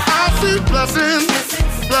 I see blessings,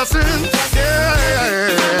 blessings.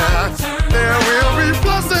 Yeah. There will be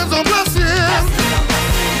blessings on blessings.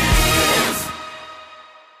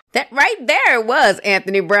 That right there was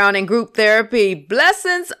Anthony Brown and Group Therapy.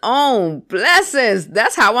 Blessings on blessings.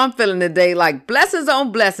 That's how I'm feeling today. Like blessings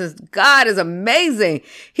on blessings. God is amazing.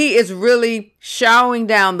 He is really showering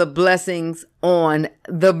down the blessings on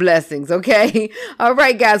the blessings. Okay. All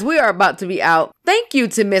right, guys, we are about to be out. Thank you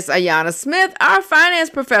to Miss Ayanna Smith, our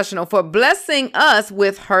finance professional, for blessing us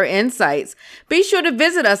with her insights. Be sure to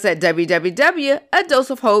visit us at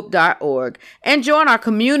www.adoseofhope.org and join our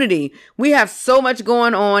community. We have so much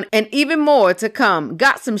going on and even more to come.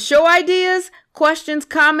 Got some show ideas, questions,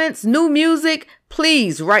 comments, new music?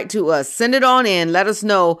 Please write to us. Send it on in. Let us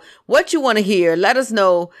know what you want to hear. Let us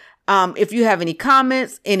know if you have any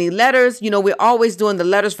comments, any letters. You know, we're always doing the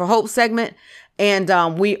Letters for Hope segment. And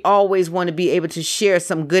we always want to be able to share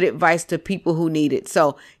some good advice to people who need it.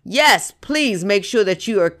 So, yes, please make sure that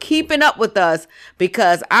you are keeping up with us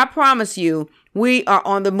because I promise you, we are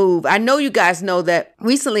on the move. I know you guys know that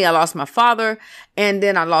recently I lost my father and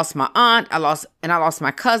then I lost my aunt. I lost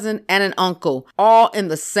my cousin and an uncle all in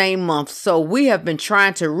the same month. So we have been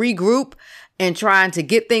trying to regroup and trying to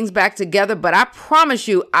get things back together. But I promise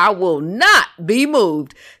you, I will not be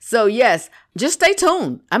moved. So yes, just stay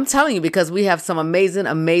tuned. I'm telling you, because we have some amazing,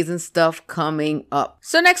 amazing stuff coming up.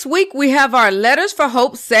 So next week, we have our Letters for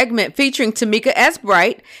Hope segment featuring Tamika S.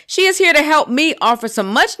 Bright. She is here to help me offer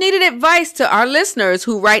some much needed advice to our listeners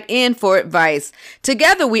who write in for advice.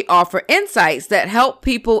 Together, we offer insights that help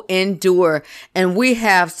people endure. And we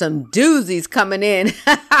have some doozies coming in.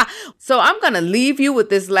 So I'm going to leave you with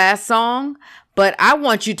this last song. But I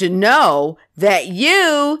want you to know that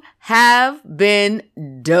you have been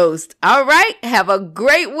dosed. All right. Have a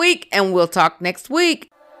great week and we'll talk next week.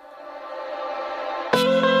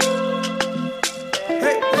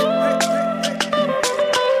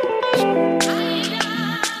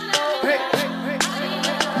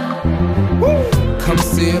 Come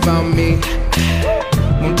see about me.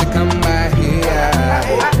 Won't you come by here?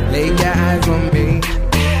 Lay your eyes on me.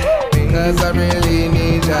 Cause I really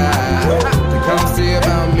need ya. Come see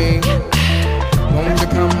about me. Won't you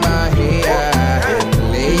come by here?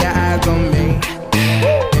 Lay your eyes on me.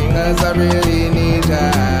 Cause I really need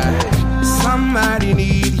ya. Somebody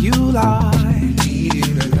need you, Lord. Need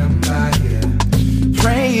you to come by here.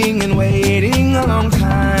 Praying and waiting a long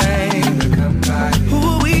time. To come by here.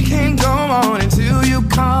 Ooh, we can't go on until you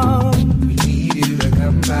come. We need you to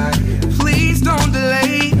come by here. Please don't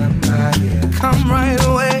delay. Come by here. Come right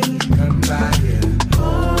away. Come by here.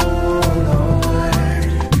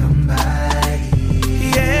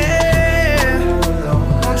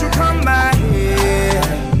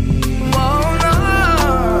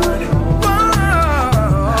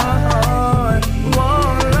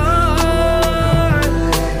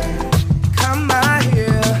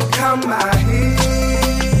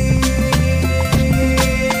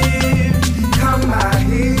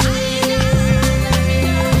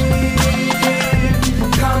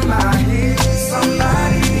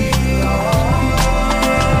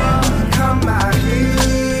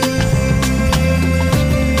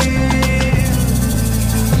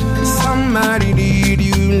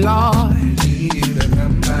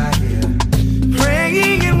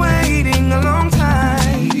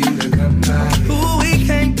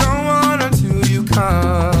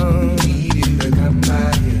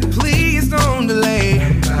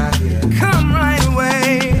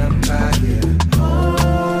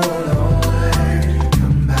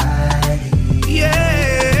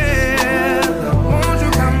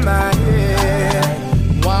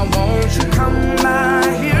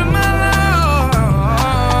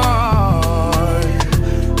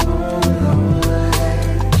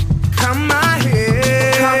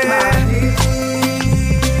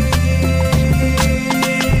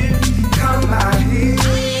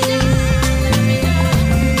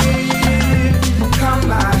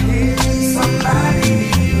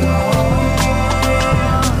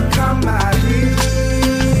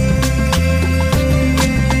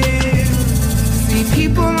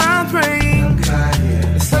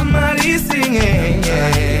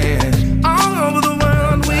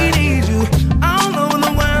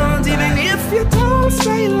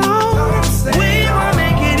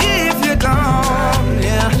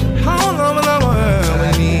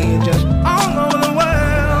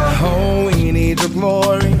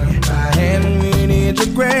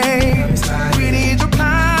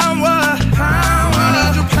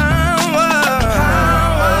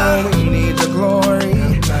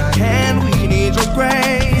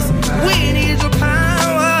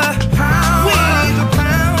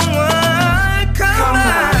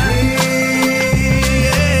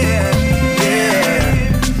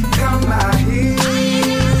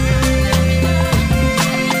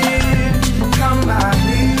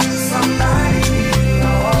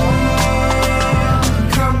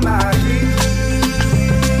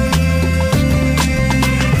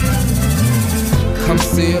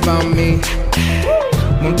 see about me?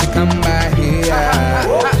 Won't you come by here?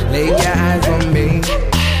 Lay your eyes on me,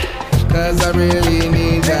 cause I really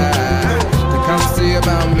need ya to come see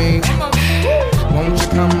about me. Won't you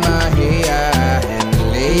come by